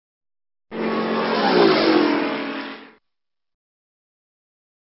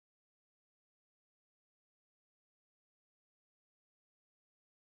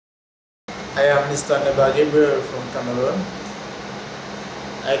I am Mr. Neba Gaberial from Cameroon.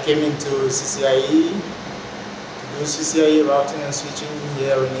 I came into CCIE to do CCIE routing and switching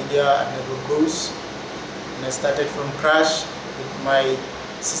here in India at Neba Gaberial, and I started from crash with my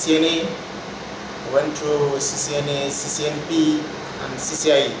CCNA. I went through CCNA, CCNP and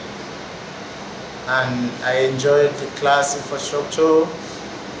CCIE, and I enjoyed the class infrastructure.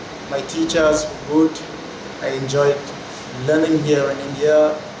 My teachers were good. I enjoyed learning here in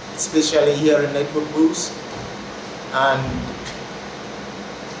India, especially here in Neba Gaberial, and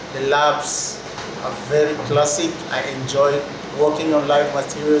the labs are very classic. I enjoyed working on live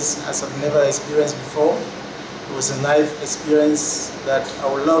materials as I've never experienced before. It was a nice experience that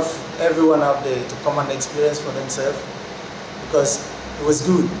I would love everyone out there to come and experience for themselves, because it was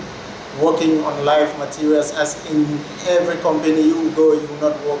good working on live materials. As in every company you will go, you will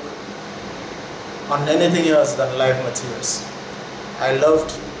not work on anything else than live materials. I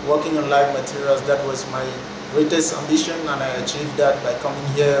loved working on live materials. That was my greatest ambition, and I achieved that by coming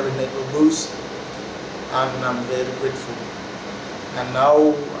here in Neba Gaberial, and I'm very grateful. And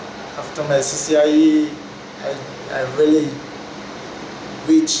now, after my CCIE, I really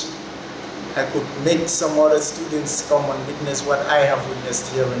wish I could make some other students come and witness what I have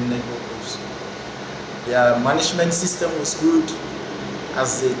witnessed here in Neba Gaberial. Their management system was good,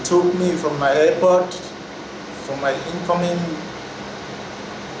 as they took me from my airport, from my incoming,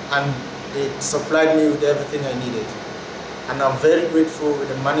 and they supplied me with everything I needed. And I'm very grateful with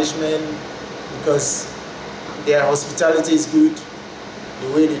the management, because their hospitality is good,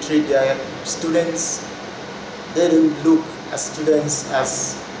 the way they treat their students. They don't look at students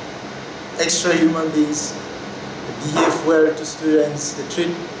as extra human beings. They behave well to students. They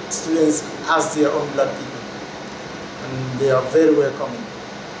treat students as their own blood people. And they are very welcoming.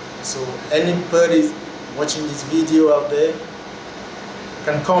 So anybody watching this video out there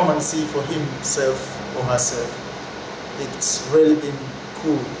can come and see for himself or herself. It's really been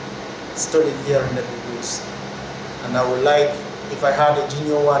cool studying here in Neba Gaberial. And I would like, if I had a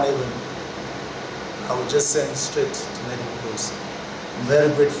junior one even, I would just send straight to Neba Gaberial. I'm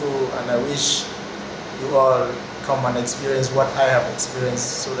very grateful, and I wish you all come and experience what I have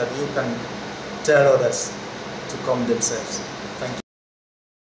experienced, so that you can tell others to come themselves.